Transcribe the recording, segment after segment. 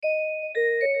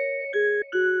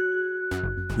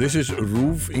This is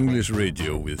RÚV English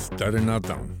Radio with Darren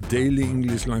Adam, daily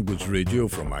English language radio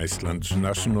from Iceland's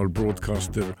national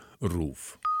broadcaster,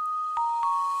 RÚV.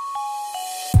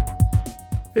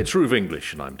 It's RÚV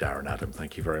English, and I'm Darren Adam.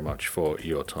 Thank you very much for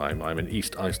your time. I'm in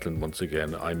East Iceland once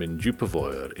again. I'm in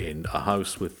Djúpivogur, in a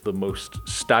house with the most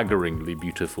staggeringly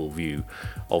beautiful view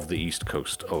of the east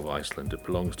coast of Iceland. It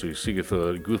belongs to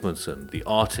SIGURÐUR GUÐMUNDSSON, the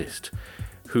artist,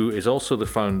 who is also the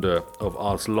founder of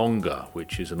ARS LONGA,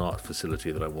 which is an art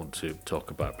facility that I want to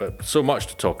talk about. But so much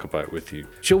to talk about with you.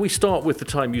 Shall we start with the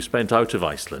time you spent out of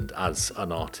Iceland as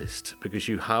an artist? Because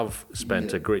you have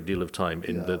spent a great deal of time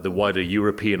in the wider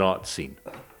European art scene.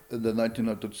 In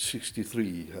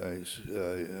 1963,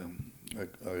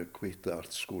 I quit the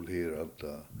art school here and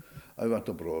I went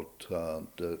abroad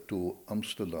to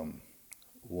Amsterdam,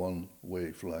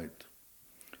 one-way flight.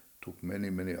 Took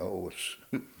many hours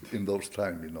in those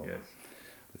time, you know. Yes.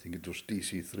 I think it was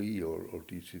DC3 or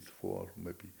DC4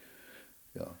 maybe,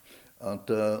 yeah. And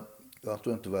that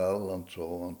went well and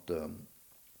so, and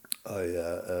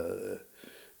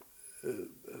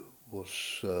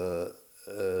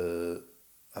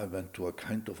I went to a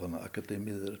kind of an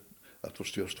academy there. That was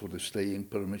just for the staying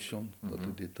permission that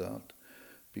I did that,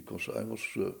 because I was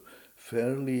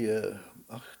fairly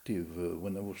active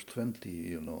when I was 20,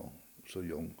 you know, so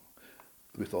young,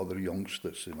 with other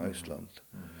youngsters in Iceland.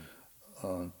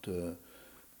 And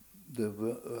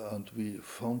we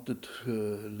founded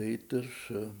later,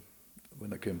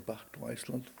 when I came back to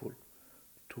Iceland for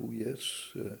 2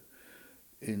 years,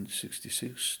 in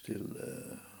 66 till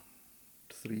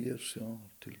 3 years, you know,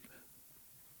 till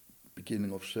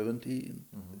beginning of 70.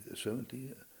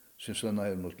 Since then I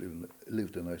have not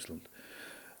lived in Iceland.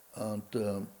 And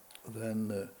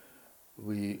then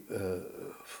we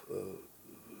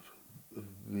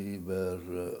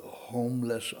were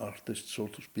homeless artists, so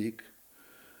to speak,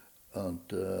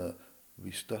 and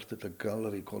we started a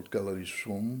gallery called Gallery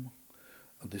Zoom,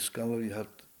 and this gallery had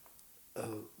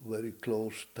very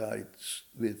close ties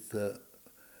with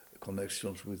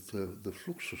connections with the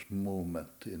Fluxus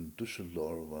movement in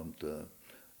Düsseldorf and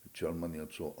Germany,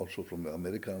 and so also from the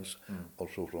Americans,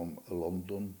 also from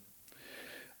London.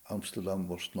 Amsterdam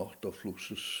was not a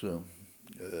Fluxus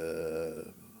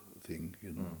thing,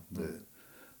 you know.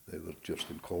 They were just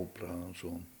in Cobra and so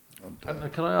on.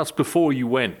 And can I ask, before you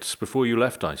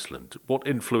left Iceland, what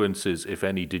influences, if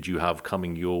any, did you have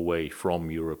coming your way from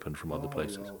Europe and from other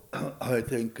places? I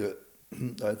think that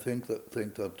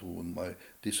when my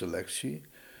dyslexia,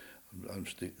 I'm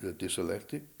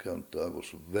dyslexic, and I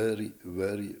was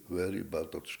very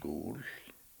bad at school.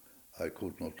 I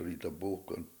could not read a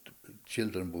book,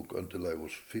 children book, until I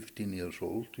was 15 years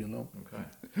old, you know. Okay.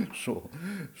 So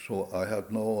I had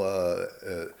no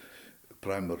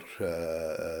primary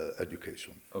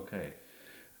education. Okay.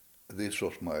 This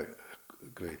was my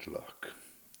great luck.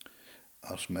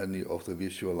 As many of the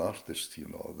visual artists, you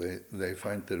know, they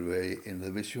find their way in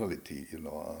the visuality, you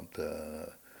know, and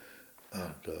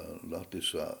that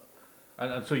is.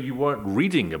 And so you weren't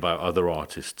reading about other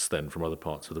artists then from other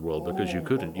parts of the world because you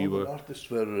couldn't. You were. Artists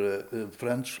were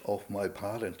friends of my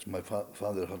parents. My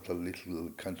father had a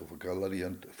little kind of a gallery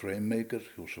and frame maker.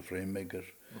 He was a frame maker.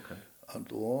 Okay.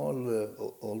 And all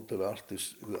the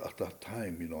artists at that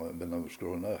time, you know, when I was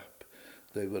growing up,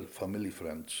 they were family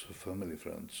friends of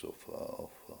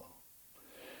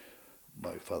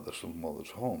my father's and mother's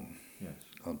home. Yes.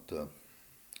 And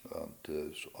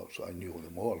so I knew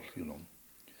them all, you know.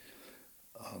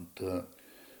 And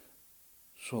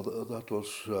so that was,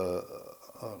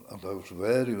 and I was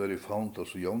very fond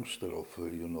as a youngster of,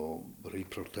 you know,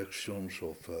 reproductions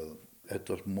of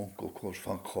Edvard Munch, of course,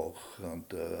 Van Gogh, and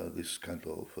this kind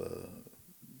of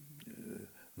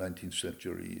 19th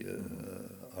century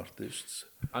artists.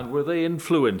 And were they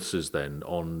influences then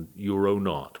on your own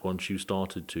art once you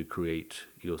started to create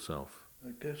yourself?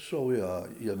 I guess so, yeah.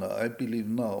 You know, I believe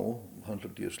now,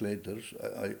 100 years later,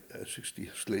 60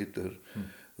 years later,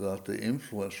 that the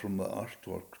influence from the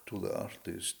artwork to the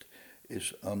artist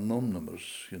is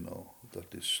anonymous, you know.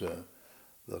 That is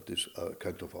a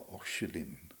kind of an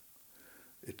oxygen.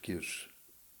 It gives,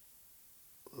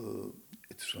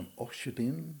 it's an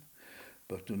oxygen,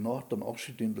 but not an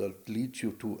oxygen that leads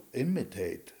you to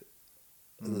imitate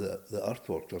the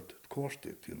artwork that caused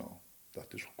it, you know.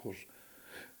 That is, of course,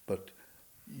 but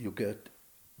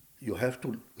you have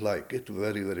to like it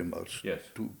very much.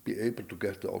 Yes. To be able to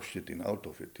get the oxygen out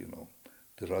of it, you know,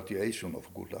 the radiation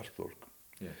of good artwork.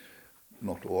 Yes.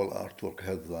 Not all artwork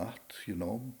has that, you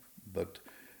know, but,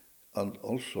 and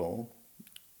also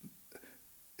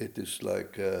it is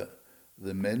like the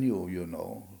menu, you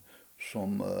know,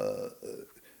 some,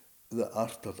 the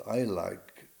art that I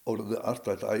like or the art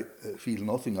that I feel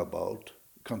nothing about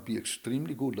can be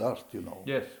extremely good art, you know.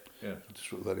 Yes, yes. It's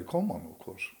very common, of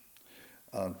course.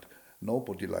 And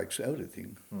nobody likes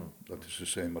everything. That is the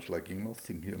same as liking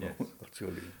nothing, you know,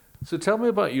 actually. So tell me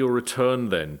about your return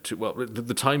then to, well,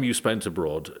 the time you spent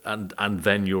abroad and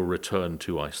then your return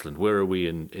to Iceland. Where are we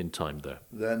in time there?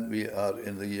 Then we are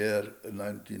in the year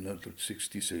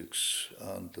 1966,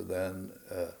 and then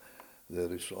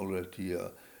there is already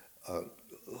a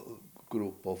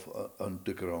group of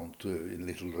underground in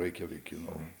Little Reykjavik, you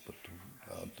know.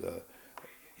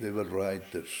 They were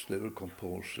writers, they were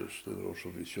composers, they were also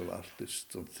visual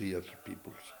artists and theater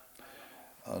people.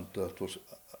 And that was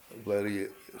very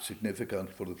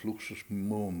significant for the Fluxus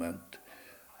movement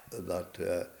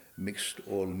that mixed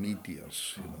all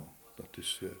medias, you know. That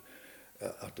is,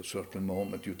 at a certain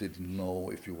moment you didn't know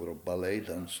if you were a ballet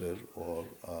dancer or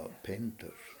a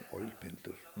painter, oil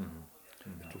painter.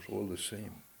 It was all the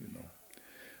same, you know.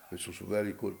 Which was a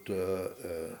very good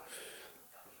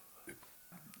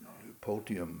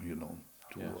podium, you know,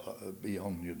 to be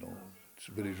on, you know. It's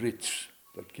very rich,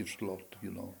 that gives a lot,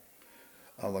 you know.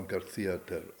 Avant-garde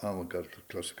theater, avant-garde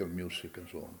classical music and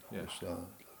so on. Yes.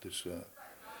 This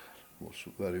was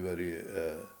very, very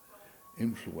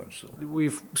influential.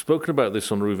 We've spoken about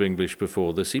this on RÚV English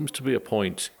before. There seems to be a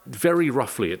point, very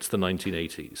roughly it's the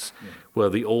 1980s, where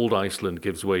the old Iceland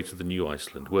gives way to the new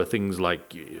Iceland, where things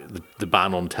like the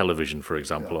ban on television, for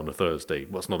example, on a Thursday,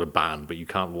 well, it's not a ban, but you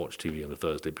can't watch TV on a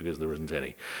Thursday because there isn't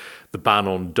any. The ban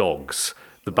on dogs,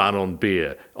 the ban on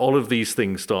beer, all of these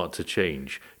things start to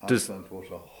change. Iceland was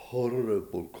a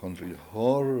horrible country,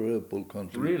 horrible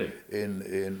country. Really?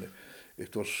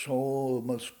 It was so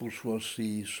much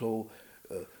bourgeoisie, so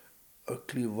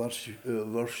ugly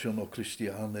version of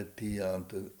Christianity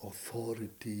and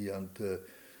authority, and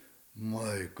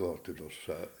my God, it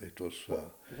was.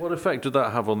 What effect did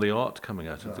that have on the art coming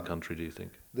out of the country, do you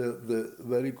think? The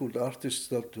very good artists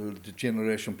that the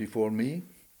generation before me,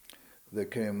 they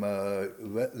came.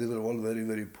 They were all very,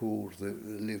 very poor. They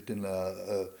lived in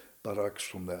barracks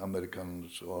from the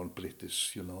Americans or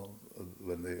British, you know,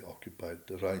 when they occupied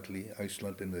rightly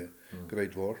Iceland in the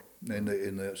Great War, in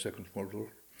the Second World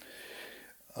War.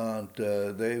 And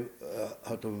they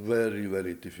had a very,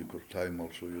 very difficult time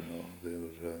also, you know. They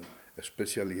were,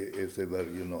 especially if they were,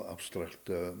 you know,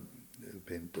 abstract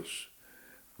painters,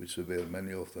 which there were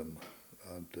many of them.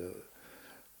 And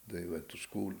they went to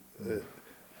school.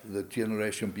 The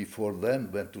generation before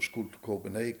then went to school to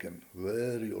Copenhagen,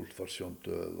 very old-fashioned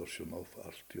version of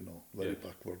art, you know, very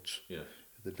backwards,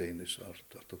 the Danish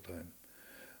art at the time.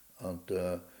 And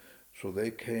so they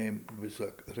came with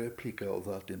a replica of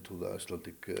that into the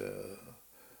Icelandic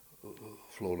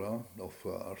flora of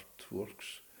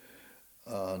artworks,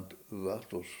 and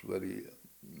that was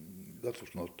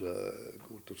not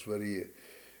good. It was very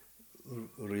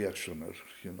reactionary,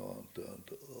 you know,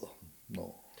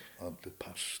 no. And the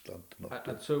past and not.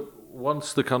 And so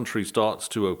once the country starts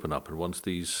to open up and once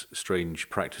these strange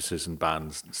practices and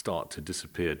bans start to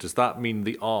disappear, does that mean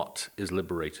the art is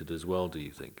liberated as well, do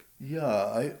you think?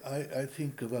 Yeah, I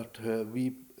think that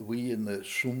we in the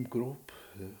Zoom group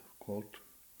called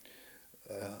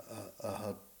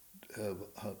had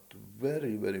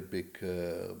very, very big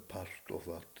part of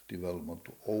that development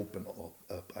to open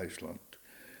up Iceland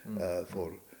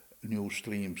for new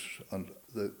streams, and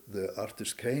the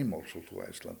artists came also to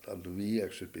Iceland, and we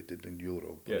exhibited in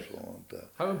Europe. Yes. And so on.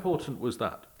 How important was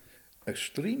that?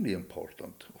 Extremely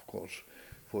important, of course,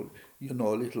 for, you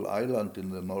know, a little island in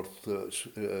the north,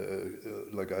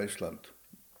 like Iceland,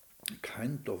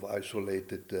 kind of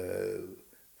isolated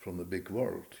from the big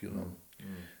world, you know.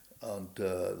 And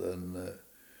then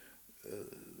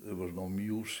there were no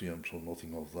museums or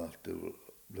nothing of that.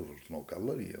 There was no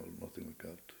gallery or nothing like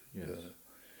that. Yes.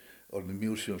 Or the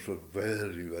museums were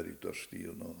very, very dusty,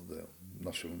 you know. The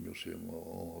National Museum were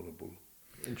horrible.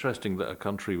 Interesting that a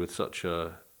country with such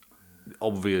a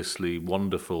obviously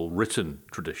wonderful written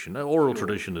tradition, oral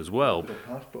tradition as well. The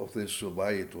part of this,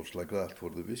 why it was like that for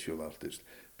the visual artist,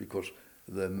 because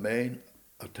the main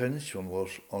attention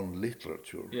was on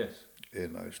literature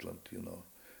in Iceland, you know.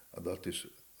 And that is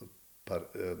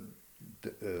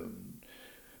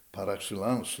par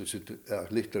excellence, is it a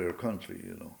literary country,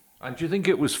 you know. And do you think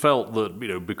it was felt that, you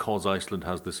know, because Iceland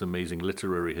has this amazing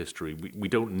literary history, we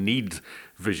don't need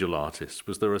visual artists?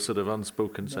 Was there a sort of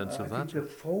unspoken sense of that? I think the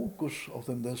focus of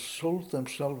them, they sold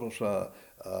themselves as a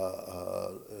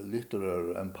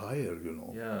literary empire, you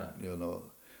know. Yeah. You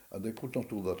know, and they could not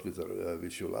do that with their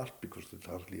visual art because it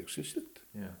hardly existed.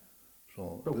 Yeah.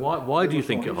 So but why do you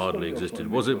think it hardly existed?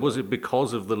 Was it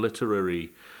because of the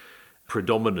literary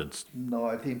predominance? No,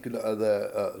 I think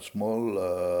the small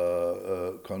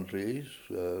countries,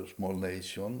 small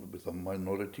nation with a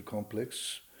minority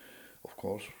complex, of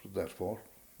course, therefore,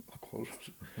 of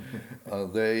course,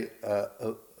 they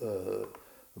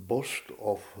boast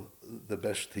of the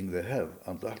best thing they have,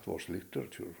 and that was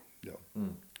literature. Yeah.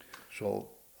 So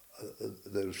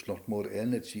there is not more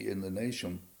energy in the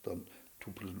nation than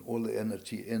to put all the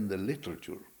energy in the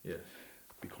literature. Yes.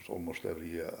 Because almost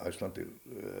every Icelandic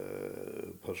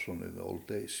person in the old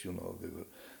days,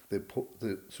 they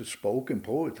spoke in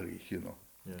poetry,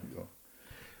 Yeah.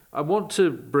 I want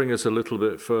to bring us a little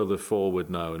bit further forward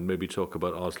now and maybe talk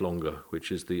about ARS LONGA,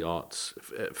 which is the arts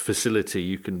facility.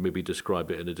 You can maybe describe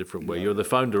it in a different way. You're the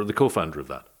founder or the co-founder of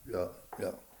that. Yeah.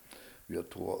 We are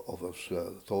two of us,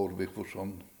 Thor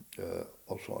Vigfússon,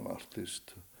 also an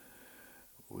artist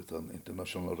with an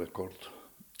international record,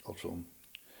 also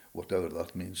whatever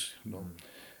that means,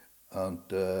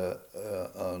 and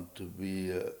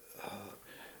we,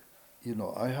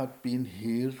 I had been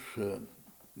here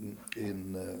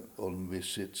on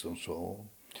visits and so,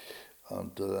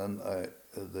 and then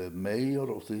the mayor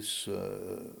of this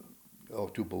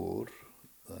Djúpivogur,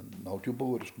 and now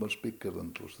Djúpivogur is much bigger than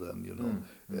it was then,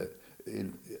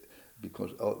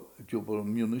 because Djúpivogur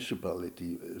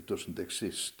municipality doesn't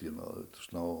exist,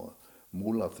 it's now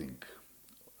Múlaþing.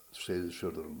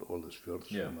 Seyðisfjörður and all this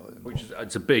fjords. Yeah, which is,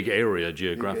 it's a big area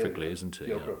geographically, isn't it?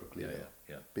 Geographically,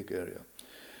 yeah. Big area.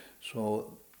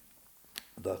 So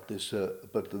that is,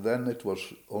 but then it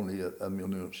was only a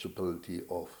municipality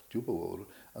of Djúpivogur,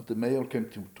 and the mayor came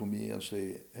to me and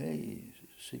say, "Hey,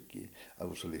 Siggi," I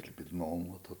was a little bit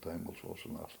known at the time, also as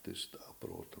an artist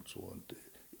abroad and so on,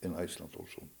 in Iceland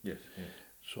also. Yes.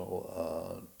 So,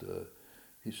 and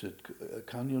he said,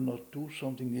 "Can you not do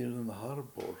something here in the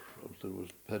harbor?" There was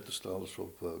pedestals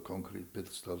of concrete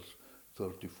pedestals,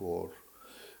 34,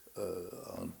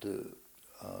 and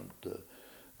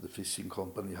the fishing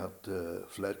company had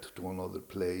fled to another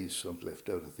place and left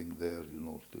everything there,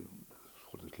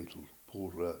 for this little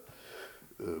poor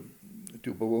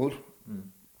Djúpivogur.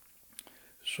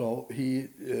 So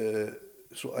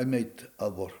so I made a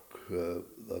work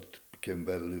that became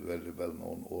very, very well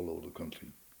known all over the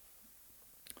country,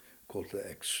 called the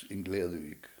X in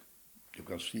Gleðuvík. You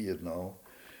can see it now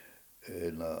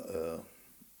in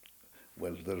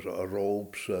well, there's a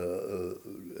ropes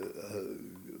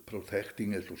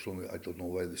protecting it or something. I don't know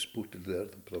why they put it there,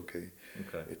 but okay.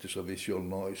 It is a visual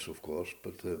noise, of course,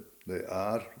 but they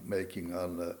are making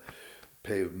a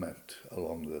pavement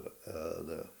along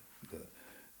the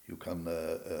you can,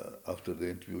 after the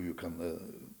interview, you can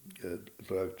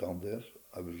drive down there.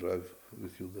 I will drive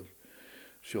with you there,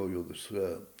 show you this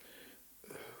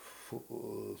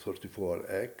 34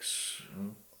 eggs,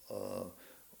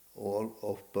 all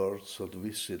of birds that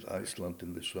visit Iceland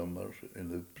in the summer, in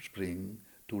the spring,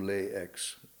 to lay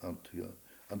eggs, and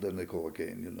then they go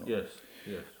again, Yes.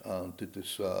 And it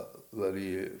is a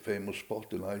very famous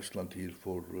spot in Iceland here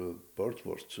for bird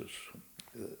watchers,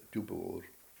 Djúpivogur.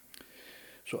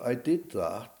 So I did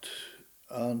that,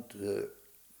 and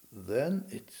then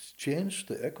it changed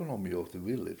the economy of the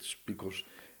village, because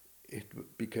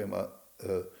it became a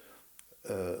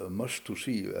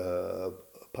must-to-see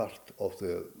part of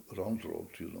the round road,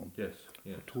 Yes.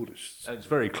 for tourists. And it's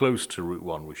very close to Route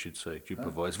 1, we should say,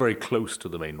 Djúpivogur. It's very close to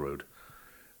the main road.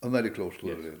 And very close to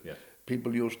Yes, it. yes.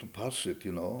 People used to pass it,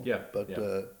 Yeah, but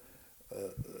yeah.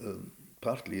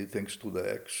 Partly thanks to the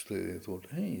eggs, they thought,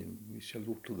 hey, we shall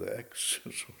look to the eggs.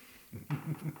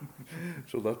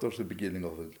 So that was the beginning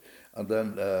of it. And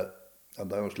then,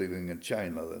 and I was living in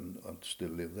China then, and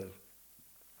still live there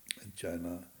in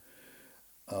China.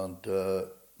 And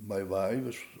my wife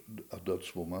is a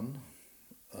Dutch woman,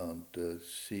 and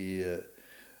she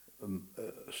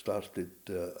started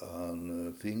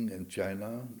a thing in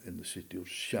China, in the city of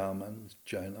Xiamen,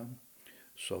 China,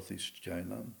 southeast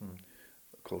China,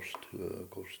 coast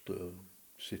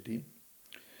city,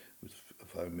 with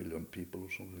 5 million people or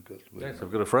something like that. Yes,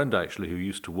 I've got a friend actually who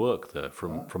used to work there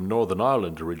from Northern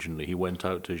Ireland originally. He went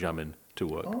out to Xiamen to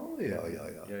work. Oh,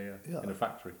 yeah. In a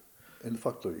factory. In the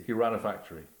factory. He ran a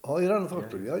factory. Oh, he ran a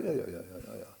factory.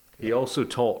 Yeah. He also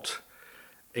taught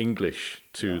English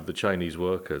to the Chinese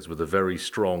workers with a very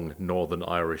strong Northern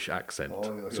Irish accent.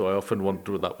 So I often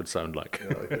wonder what that would sound like.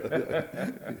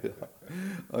 Yeah.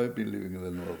 I've been living in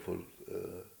the north for,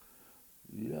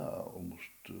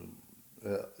 almost,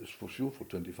 it's for sure for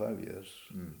 25 years,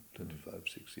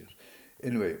 6 years.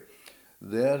 Anyway,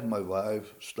 there my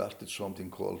wife started something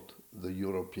called the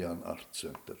European Art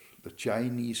Center, the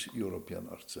Chinese European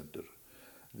Art Center.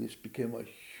 This became a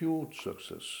huge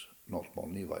success, not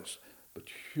money-wise, but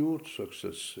huge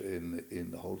success in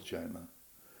the whole China.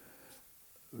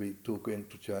 We took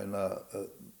into China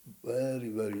very,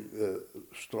 very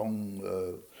strong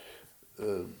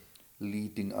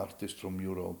leading artists from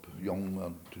Europe, young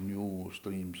and new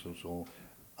streams and so,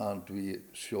 and we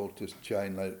showed this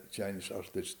Chinese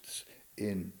artists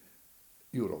in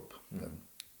Europe.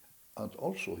 And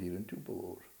also here in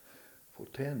Djúpivogur. For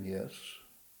 10 years,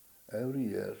 every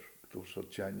year, it was a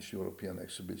Chinese-European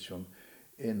exhibition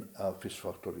in a fish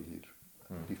factory here,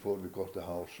 before we got the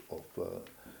house of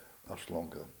ARS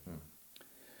LONGA.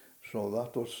 So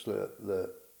that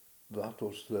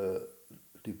was the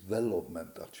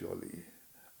development actually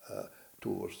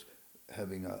towards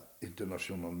having an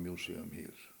international museum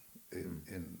here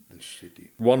in this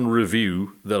city. One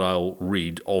review that I'll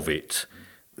read of it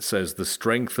says the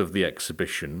strength of the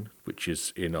exhibition, which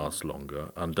is in ARS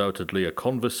LONGA, undoubtedly a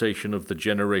conversation of the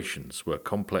generations where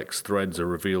complex threads are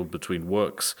revealed between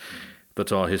works that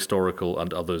are historical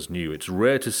and others new. It's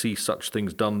rare to see such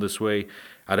things done this way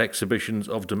at exhibitions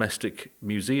of domestic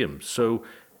museums. So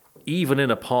even in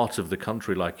a part of the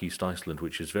country like East Iceland,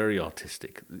 which is very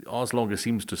artistic, ARS LONGA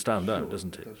seems to stand out,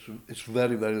 doesn't it? It's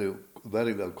very, very,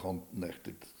 very well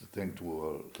connected,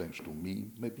 thanks to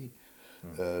me, maybe,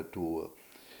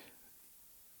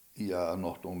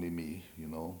 not only me,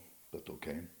 but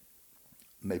okay.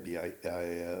 Maybe I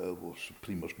was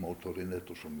primus motor in it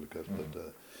or something like that, but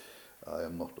I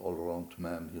am not all-around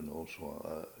man,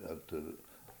 so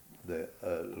there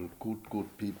are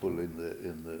good people on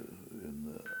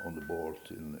the board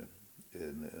in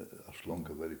ARS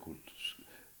LONGA, very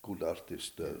good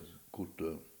artists,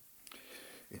 good,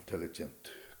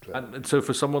 intelligent. And so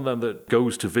for someone then that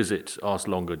goes to visit ARS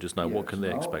LONGA just now, what can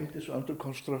they expect? It is under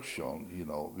construction,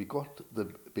 We got the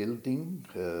building,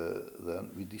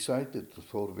 then we decided to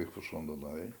Þorvíkurson and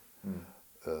I,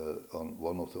 on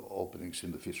one of the openings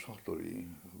in the fish factory,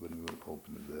 when we were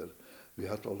opening there. We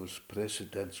had always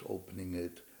presidents opening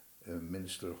it,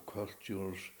 Minister of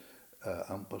Cultures,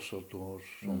 ambassadors,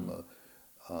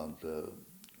 and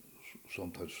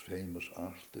sometimes famous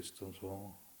artists and so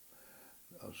on.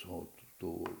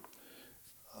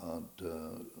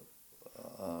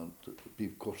 And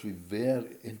because we were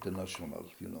international,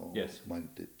 Yes.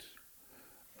 minded.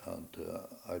 And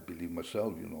I believe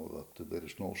myself, that there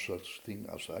is no such thing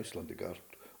as Icelandic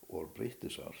art or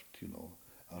British art,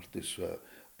 Art is a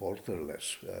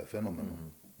borderless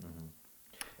phenomenon.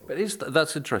 But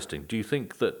that's interesting. Do you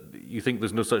think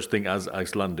there's no such thing as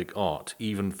Icelandic art,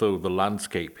 even though the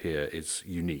landscape here is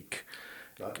unique?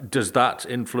 Does that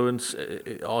influence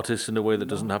artists in a way that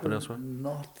doesn't happen elsewhere?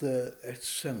 Not the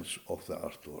essence of the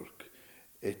artwork.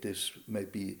 It is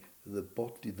maybe the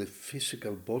body, the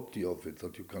physical body of it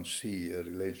that you can see a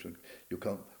relation. You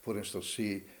can, for instance,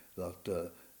 see that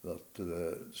the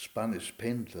Spanish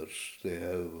painters, they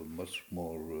have much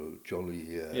more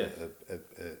jolly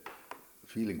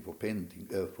feeling for painting,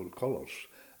 for colors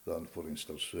than, for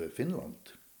instance,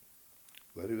 Finland.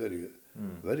 Very, very,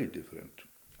 very different.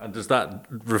 And does that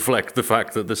reflect the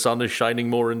fact that the sun is shining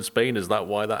more in Spain? Is that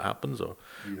why that happens, or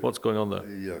what's going on there?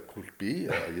 Yeah, could be.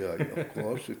 Of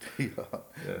course.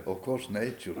 Of course,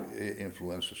 nature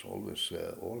influences always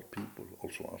all people,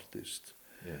 also artists.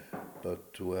 Yeah.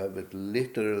 But to have it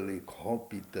literally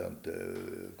copied and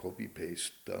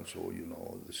copy-paste and so,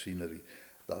 the scenery,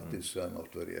 that is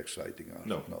not very exciting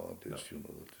art nowadays.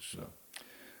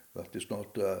 That is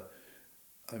not...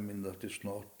 that is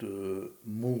not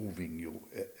moving you,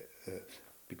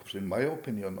 because in my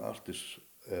opinion, art is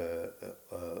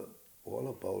all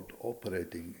about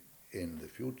operating in the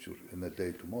future, in the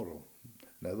day tomorrow,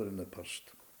 never in the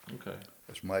past. Okay.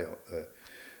 That's my.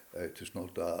 It is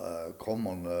not a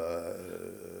common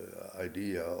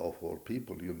idea of all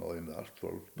people, in the art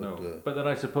world. But, but then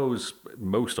I suppose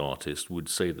most artists would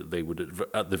say that they would,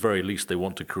 at the very least, they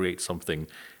want to create something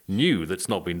new that's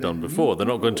not been done before. They're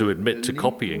not going to admit to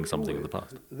copying something in the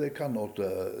past. They cannot.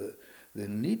 They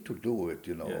need to do it,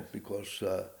 because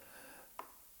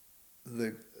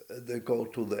they go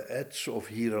to the edge of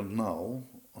here and now,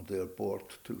 and they are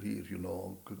bored to here, they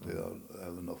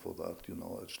have enough of that,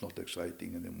 it's not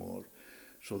exciting anymore.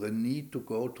 So they need to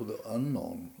go to the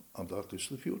unknown, and that is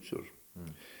the future.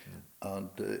 And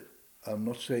I'm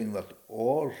not saying that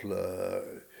all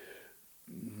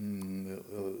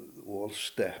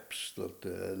steps that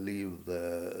leave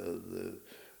the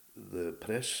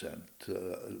present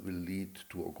will lead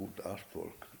to a good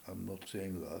artwork. I'm not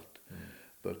saying that,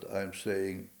 but I'm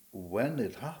saying when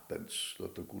it happens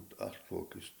that a good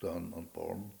artwork is done and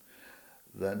born,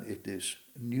 then it is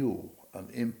new and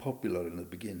unpopular in the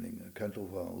beginning, a kind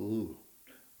of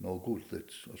no good,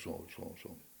 it's so.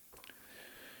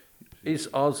 Is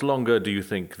Ars Longa, do you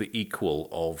think, the equal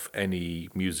of any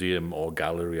museum or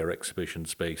gallery or exhibition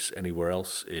space anywhere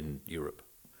else in Europe?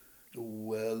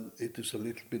 Well, it is a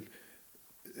little bit,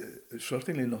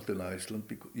 certainly not in Iceland,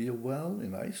 because, yeah, well,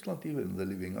 in Iceland even the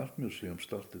Living Art Museum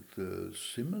started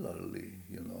similarly,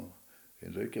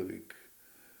 in Reykjavik,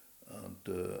 and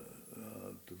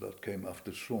that came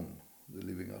after SUM, the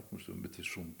Living Art Museum, with the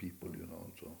SUM people,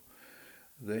 so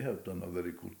they have done a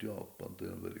very good job, and they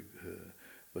are very,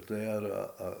 but they are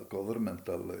a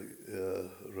governmental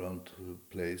run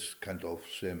place, kind of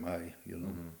semi,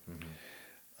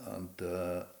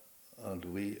 and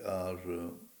we are,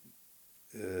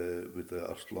 with the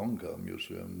Ars Longa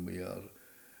Museum, we are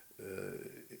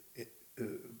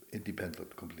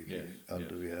independent completely,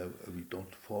 we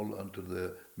don't fall under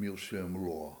the museum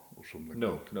law or something.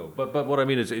 No. But what I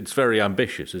mean is, it's very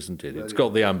ambitious, isn't it? It's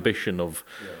got the ambition of.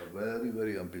 Yeah, very,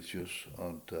 very ambitious,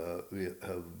 and we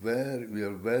are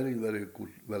very, very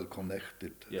good, well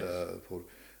connected for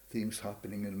things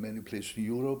happening in many places in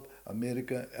Europe,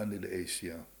 America, and in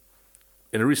Asia.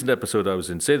 In a recent episode, I was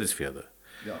in Seyðisfjörður.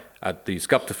 Yeah. At the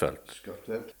Skaptafeld.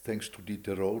 Thanks to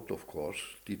Dieter Roth, of course.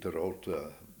 Dieter Roth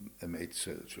made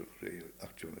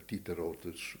actually Dieter Roth,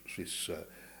 the Swiss,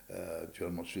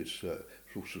 German-Swiss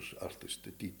Russian artist,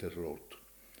 Dieter Roth.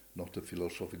 Not the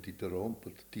philosopher Dieter Roth,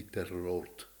 but Dieter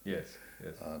Roth. Yes.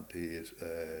 And he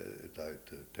died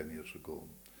 10 years ago.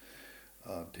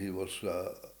 And he was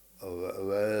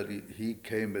he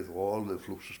came with all the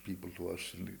Fluxus people to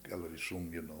us in the Gallery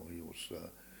SUM,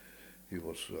 He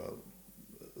was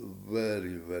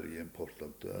very, very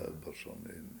important person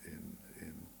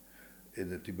in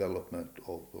the development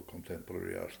of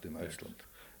contemporary art in Iceland.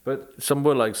 But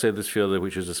somewhere like Seyðisfjörður,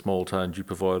 which is a small town,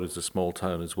 Djúpivogur is a small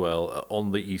town as well,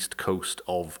 on the east coast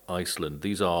of Iceland.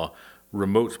 These are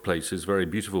remote places, very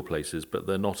beautiful places, but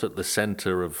they're not at the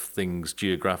center of things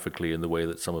geographically in the way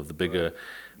that some of the bigger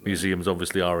museums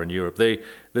obviously are in Europe.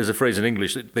 There's a phrase in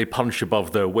English, they punch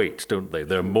above their weight, don't they?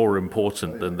 They're more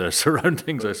important than their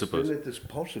surroundings, I suppose. Still it is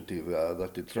positive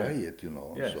that they try it,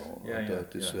 Yes.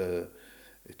 So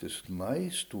it is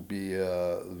nice to be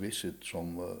visit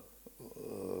some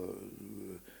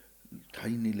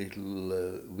tiny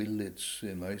little village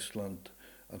in Iceland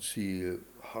and see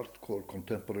hardcore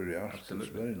contemporary art. Absolutely.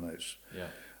 It's very nice. Yeah.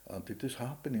 And it is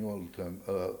happening all the time,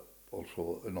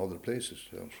 also in other places.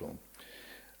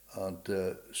 And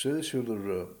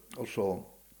Seyðisfjörður also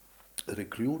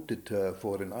recruited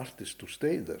foreign artists to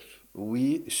stay there.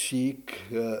 We seek,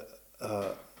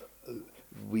 at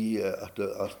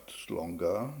the Ars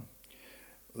Longa,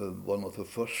 one of the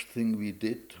first thing we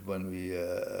did when we,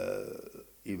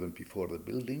 even before the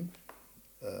building,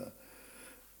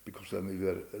 because then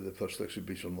the first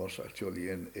exhibition was actually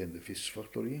in the fish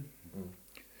factory.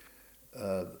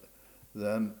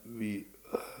 Then we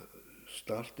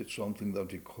started something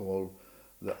that we call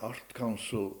the Art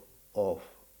Council of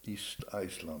East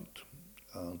Iceland,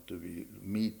 and we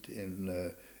meet in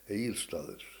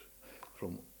Egilsstaðir,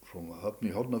 from Höfn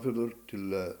í Hornafjörður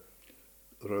till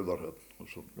Rauðarhöfn,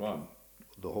 so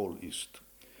the whole east.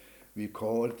 We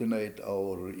coordinate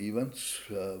our events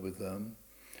with them,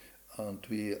 and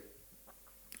we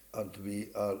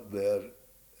are there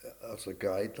as a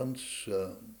guidance.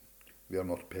 We are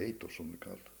not paid or something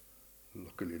called,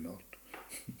 luckily not.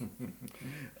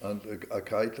 And a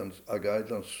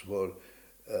guidance for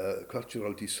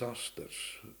cultural disasters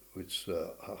which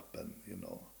happen,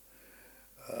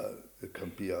 It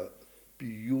can be a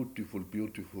beautiful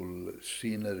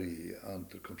scenery, and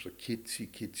there comes a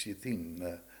kitschy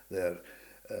thing there,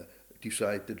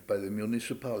 decided by the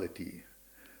municipality.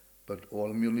 But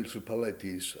all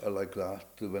municipalities are like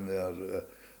that when they are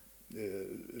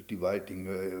dividing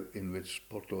in which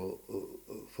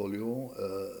portfolio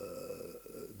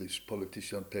this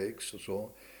politician takes.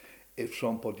 So, if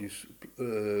somebody's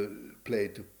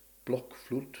played block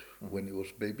flute when he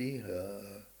was baby,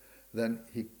 then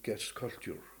he gets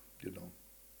culture,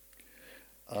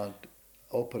 and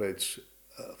operates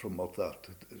from all that,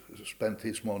 spend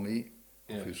his money,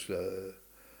 his,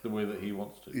 the way that he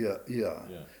wants to. Yeah.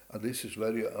 And this is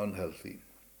very unhealthy.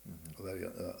 Very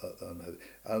unhealthy.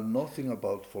 And nothing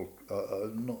about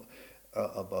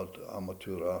about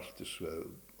amateur art is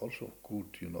also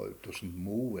good, It doesn't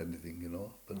move anything,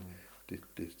 But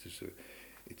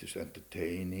it is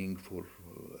entertaining for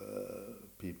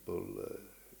people.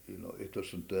 It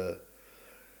doesn't.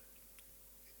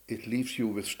 It leaves you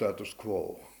with status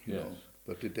quo,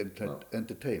 but it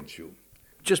entertains you.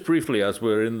 Just briefly, as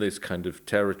we're in this kind of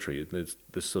territory,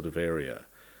 this sort of area,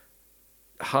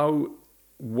 how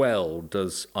well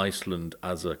does Iceland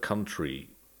as a country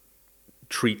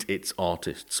treat its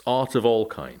artists, art of all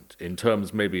kind, in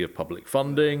terms maybe of public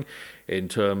funding, in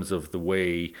terms of the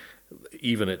way,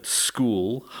 even at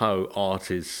school, how art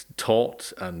is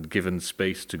taught and given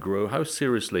space to grow? How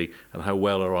seriously and how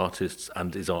well are artists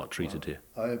and is art treated here?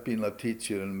 I have been a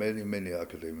teacher in many, many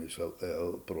academies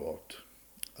abroad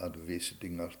and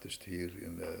visiting artists here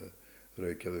in the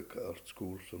Reykjavik art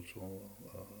schools and so on,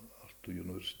 art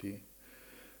university.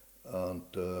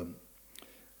 And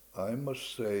I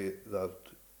must say that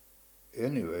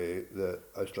anyway, the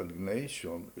Icelandic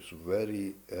nation is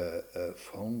very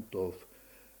fond of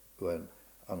when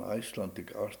an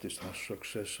Icelandic artist has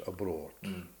success abroad,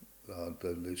 and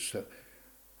they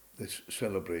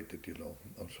celebrate it,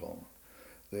 and so on.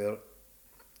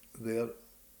 They are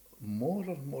more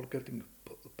and more getting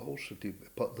positive,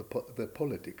 the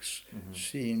politics,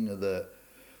 seeing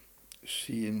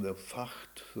the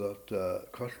fact that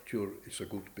culture is a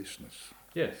good business.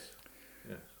 Yes.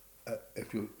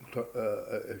 If you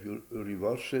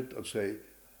reverse it and say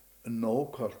no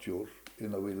culture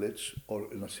in a village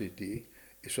or in a city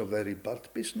is a very bad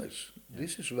business.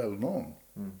 This is well known.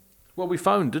 Well, we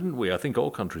found, didn't we? I think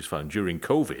all countries found during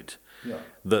COVID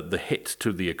that the hit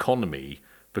to the economy,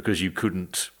 because you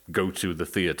couldn't go to the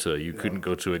theatre, you couldn't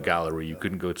go to a gallery, you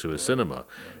couldn't go to a cinema.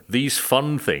 These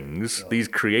fun things, these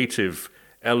creative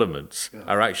elements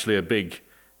are actually a big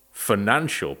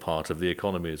financial part of the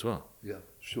economy as well. Yeah,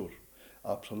 sure.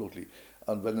 Absolutely.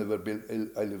 And when they were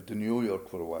I lived in New York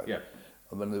for a while. Yeah.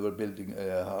 And when they were building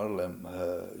Harlem,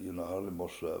 Harlem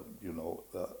was,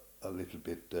 a little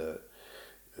bit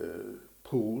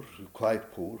poor,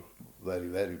 quite poor, very,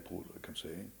 very poor, I can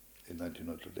say, in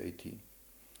 1918.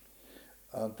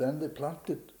 And then they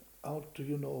planted out,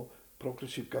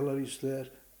 progressive galleries there,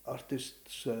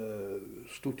 artists,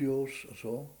 studios, and so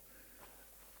on.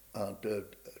 And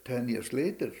 10 years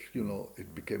later,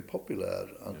 it became popular,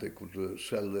 and they could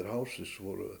sell their houses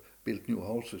build new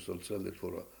houses and sell it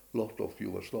for a lot of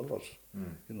US dollars.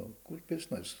 Good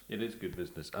business. It is good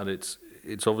business, and it's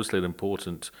obviously an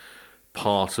important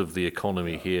part of the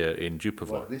economy here in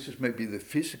Djúpivogur. Well, this is maybe the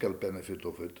physical benefit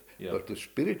of it, but the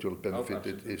spiritual benefit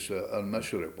is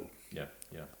unmeasurable. Yeah.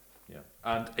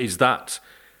 And is that,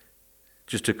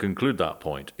 just to conclude that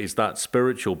point, is that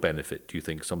spiritual benefit, do you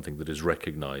think, something that is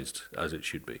recognized as it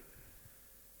should be?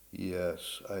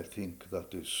 Yes, I think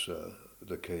that is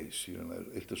the case.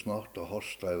 It is not a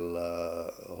hostile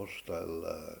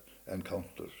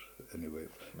encounter anyway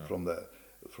from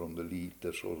the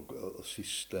leaders or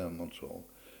system and so on.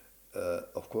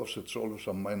 Of course, it's always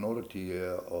a minority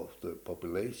of the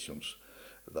populations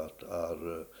that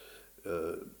are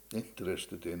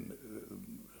interested in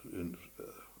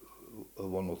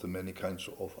one of the many kinds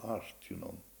of art.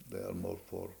 They are more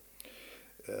for.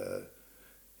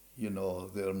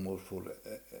 They are more for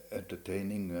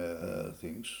entertaining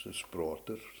things,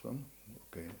 sporter,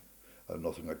 okay. I have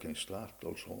nothing against that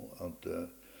also, and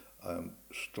I'm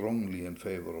strongly in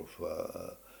favor of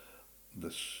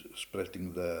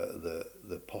spreading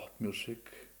the pop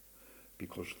music,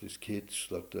 because these kids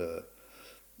that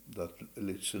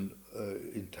listen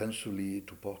intensely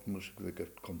to pop music, they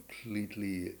get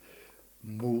completely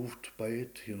moved by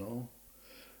it,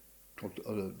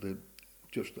 They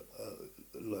just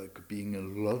like being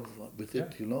in love with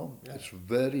it, It's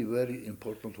very, very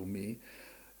important for me,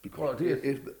 because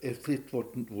if it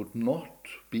would not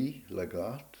be like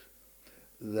that,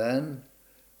 then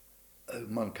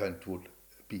mankind would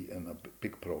be in a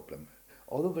big problem.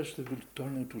 Otherwise, they will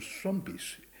turn into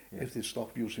zombies if they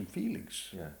stop using feelings.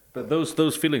 Yeah. But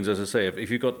those feelings, as I say,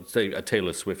 if you've got, say, a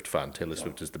Taylor Swift fan, Taylor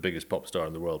Swift is the biggest pop star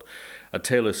in the world, a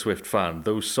Taylor Swift fan,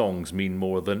 those songs mean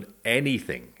more than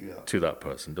anything to that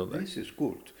person, don't they? This is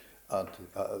good. At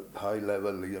high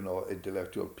level,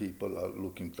 intellectual people are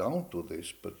looking down to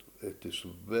this, but it is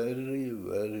very,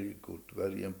 very good,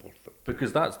 very important.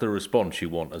 Because that's the response you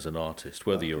want as an artist,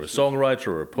 whether you're a songwriter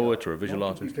or a poet or a visual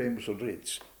artist. Not to be famous or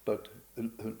rich, but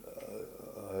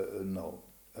no,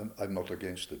 I'm not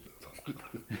against it.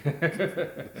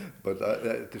 But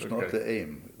it is not the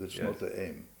aim. It's not the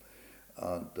aim,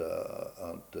 and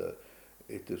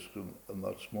it is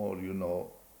much more,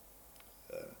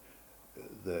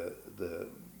 the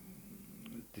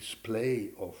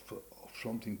display of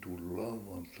something to love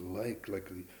and like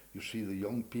you see the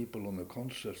young people on the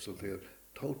concerts, that they're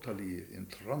totally in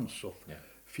trance of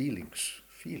feelings.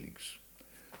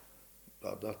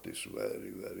 That is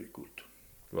very, very good.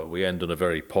 Well, we end on a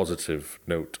very positive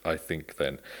note, I think,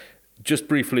 then. Just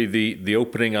briefly, the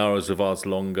opening hours of Ars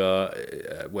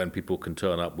Longa, when people can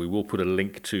turn up, we will put a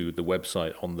link to the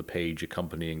website on the page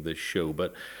accompanying this show.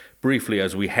 But briefly,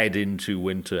 as we head into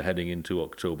winter, heading into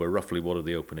October, roughly what are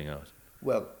the opening hours?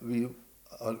 Well,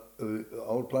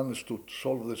 our plan is to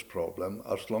solve this problem.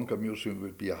 Ars Longa Museum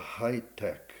will be a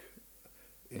high-tech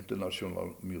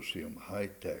international museum,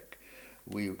 high-tech.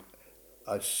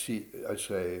 I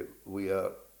say we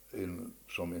are, in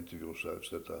some interviews I've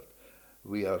said that,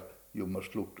 you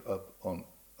must look up on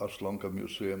Ars Longa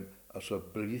Museum as a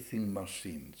breathing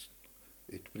machine.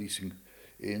 It breathing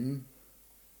in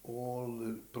all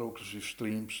the progressive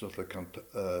streams that I can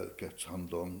get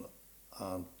hand on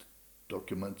and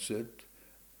documents it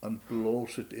and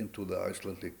blows it into the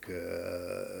Icelandic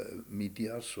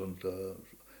medias and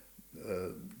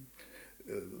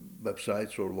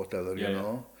websites or whatever, you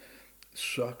know.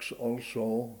 Sucks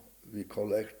also, we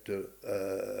collect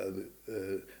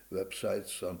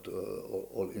websites and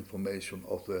all information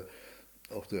of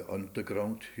the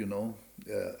underground, you know,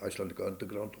 Icelandic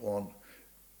underground on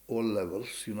all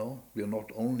levels, you know. We are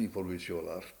not only for visual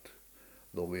art,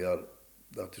 though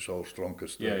that is our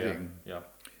strongest thing.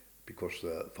 Because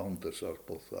the founders are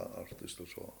both artists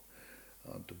also.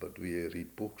 But we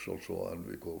read books also, and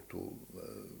we go to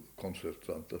concerts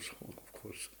and so, of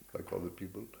course, like other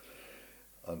people.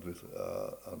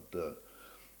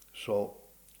 So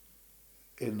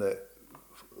in the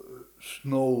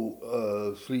snow,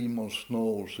 3 months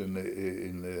snows,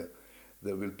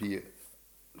 there will be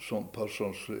some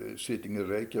persons sitting in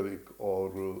Reykjavik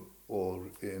or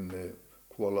in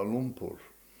Kuala Lumpur,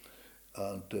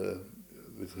 and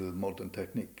with the modern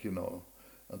technique, you know,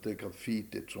 and they can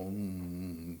feed it, so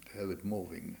have it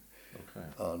moving. Okay.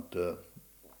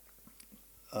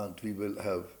 And we will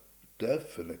have,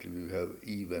 definitely we will have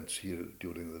events here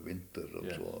during the winter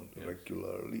and so on,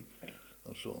 regularly,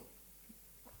 and so.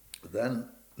 Then,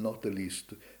 not the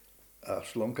least,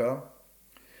 Ars Longa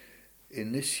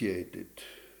initiated,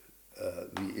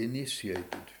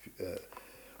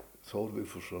 Thor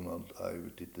Vigfússon and I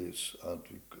did this, and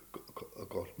we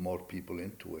got more people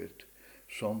into it,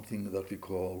 something that we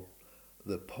call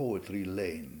the poetry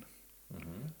lane.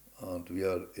 Mm-hmm. And we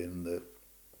are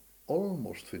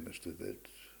almost finished with it,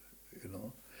 you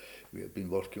know. We have been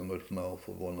working on it now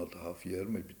for 1.5 years,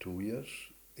 maybe 2 years,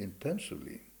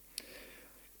 intensively.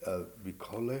 We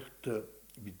collect,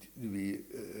 we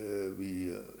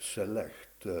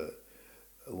select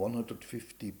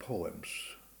 150 poems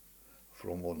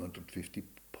from 150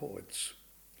 poets,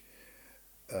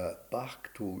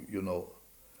 back to, you know,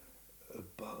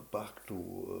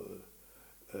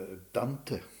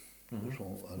 Dante, mm-hmm. So,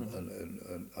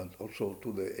 and also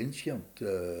to the ancient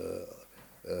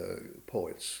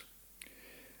poets,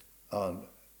 and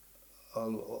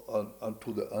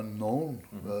to the unknown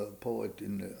mm-hmm. Poet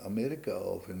in America,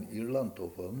 of in Ireland,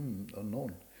 of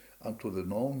unknown, and to the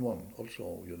known one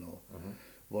also, you know, mm-hmm.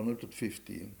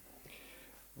 150.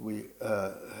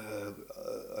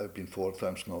 I've been 4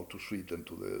 times now to Sweden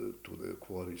to the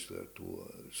quarries there to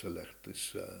select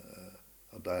this,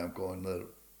 and I am going there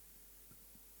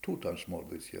 2 times more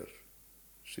this year,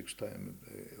 6 times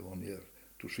 1 year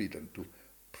to Sweden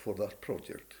for that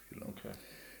project, you know. Okay.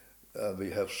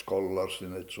 We have scholars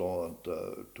in it, so and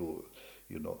to,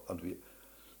 you know, and we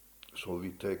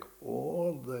take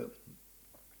all the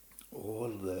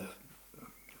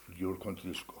your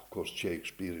country, of course,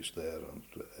 Shakespeare is there, and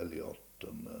Eliot,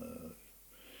 and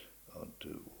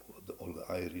all the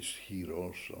Irish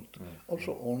heroes, and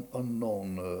also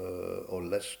unknown or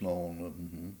less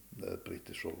known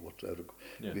British or whatever.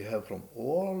 Yeah. We have from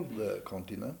all the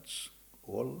continents,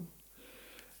 and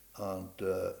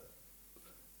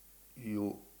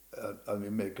we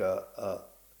make the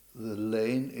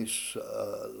lane is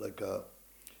like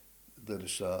there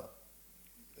is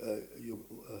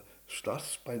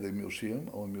starts by the museum,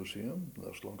 our museum, the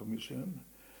Ars Longa Museum,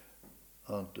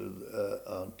 and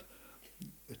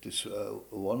it is a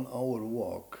 1 hour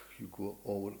walk. You go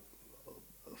over,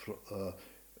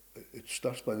 it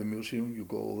starts by the museum, you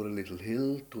go over a little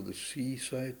hill to the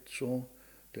seaside, so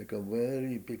take a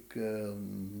very big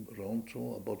round,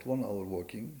 so about 1 hour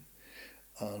walking,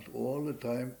 and all the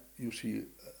time you see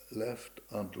left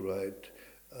and right,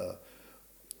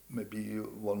 maybe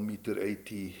 1.80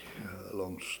 meters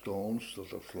long stones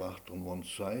that are flat on one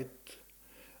side,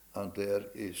 and there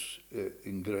is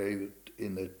engraved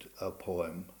in it a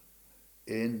poem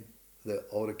in the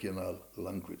original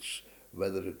language,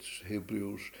 whether it's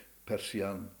Hebrew,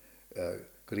 Persian,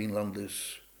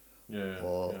 Greenlandish,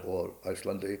 or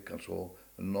Icelandic, and so,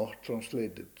 not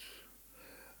translated.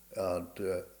 And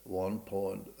one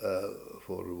poem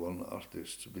for one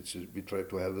artist, which is, we try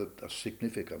to have it a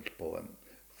significant poem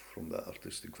from the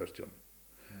artist in question,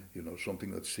 you know,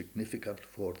 something that's significant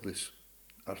for this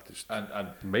artist.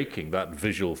 And making that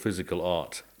visual, physical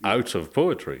art out of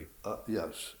poetry.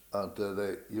 Yes, and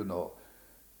they, you know,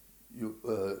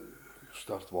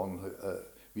 start one.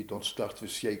 We don't start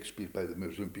with Shakespeare by the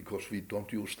museum because we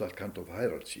don't use that kind of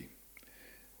hierarchy.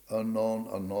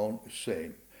 Unknown,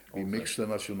 same. We mix the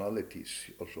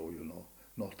nationalities also, you know,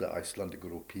 not the Icelandic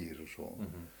group here or so on.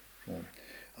 So,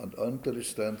 and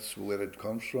understand where it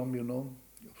comes from, you know,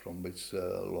 from its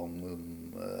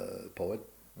long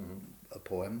a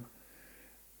poem,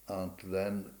 and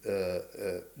then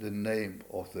the name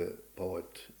of the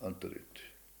poet under it,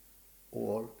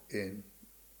 or in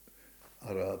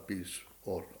Arabic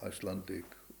or Icelandic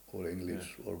or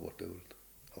English or whatever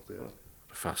out there.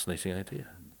 A fascinating idea.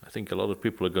 I think a lot of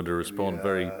people are going to respond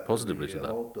very positively to that. I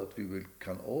hope that we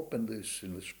can open this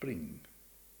in the spring.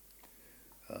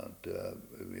 And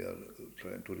we are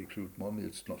trying to recruit money.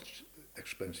 It's not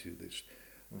expensive. This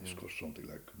costs something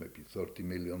like maybe 30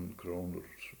 million kronor,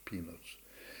 peanuts.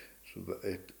 So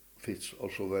it fits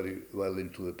also very well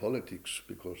into the politics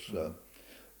because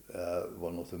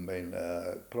one of the main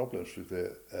problems with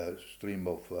the stream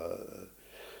of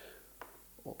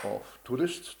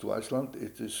tourists to Iceland,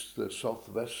 it is the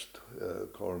southwest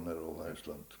corner of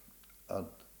Iceland. And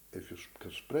if you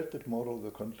can spread it more over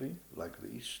the country, like the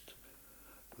east,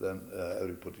 then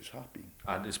everybody's happy.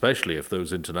 And especially if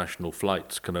those international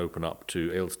flights can open up to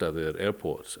Ailstaðir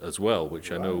Airport as well,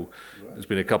 which I know there's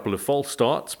been a couple of false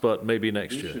starts, but maybe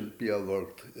next year. This will be a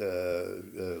world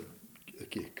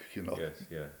kick, you know. Yes,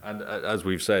 yeah. And as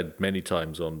we've said many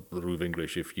times on the RÚV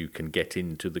English, if you can get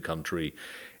into the country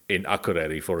in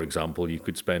Akureyri, for example, you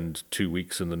could spend 2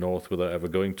 weeks in the north without ever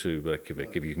going to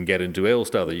Reykjavik. If you can get into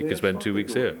Ailstaðir, you could spend 2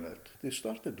 weeks here. They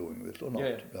started doing it or not?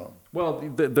 Yeah. Well,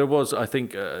 there was, I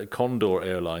think, Condor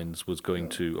Airlines was going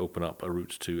to open up a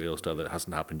route to Ailstaðir. It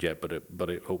hasn't happened yet, but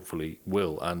it hopefully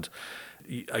will. And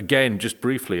again, just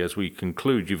briefly, as we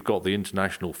conclude, you've got the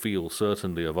international feel,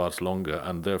 certainly, of ARS LONGA,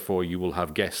 and therefore you will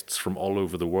have guests from all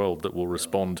over the world that will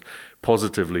respond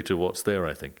positively to what's there,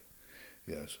 I think.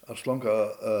 Yes, ARS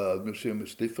LONGA museum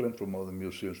is different from other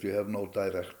museums. We have no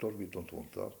director, we don't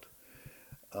want that.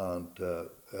 And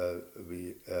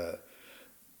we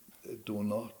do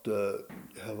not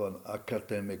have an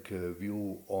academic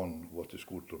view on what is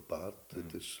good or bad.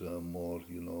 It is more,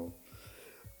 you know,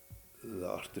 the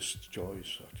artist's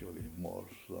choice actually more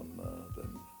than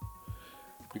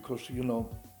because, you know,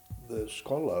 the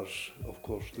scholars, of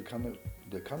course, they cannot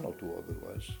do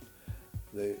otherwise.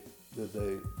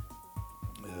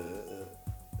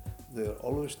 They're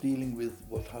always dealing with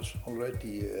what has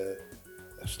already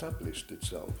established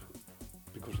itself.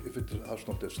 Because if it has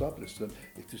not established, then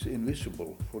it is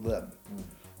invisible for them.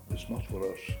 It's not for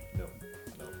us. No,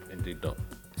 indeed not.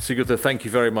 Sigurður, thank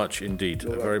you very much indeed.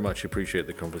 I very much appreciate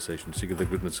the conversation. Sigurður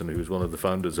Guðmundsson, who is one of the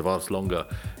founders of ARS LONGA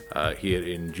here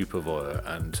in Djúpavogur,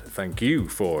 and thank you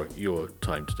for your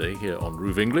time today here on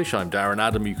RÚV English. I'm Darren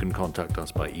Adam. You can contact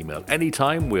us by email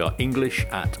anytime. We are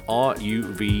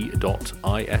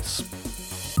english@ruv.is.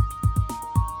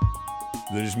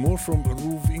 There is more from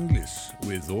RÚV English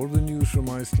with all the news from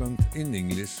Iceland in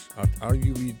English at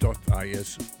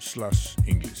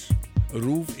ruv.is/English.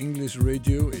 RÚV English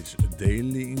Radio is a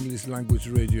daily English language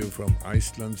radio from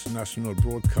Iceland's national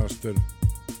broadcaster,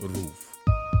 RÚV.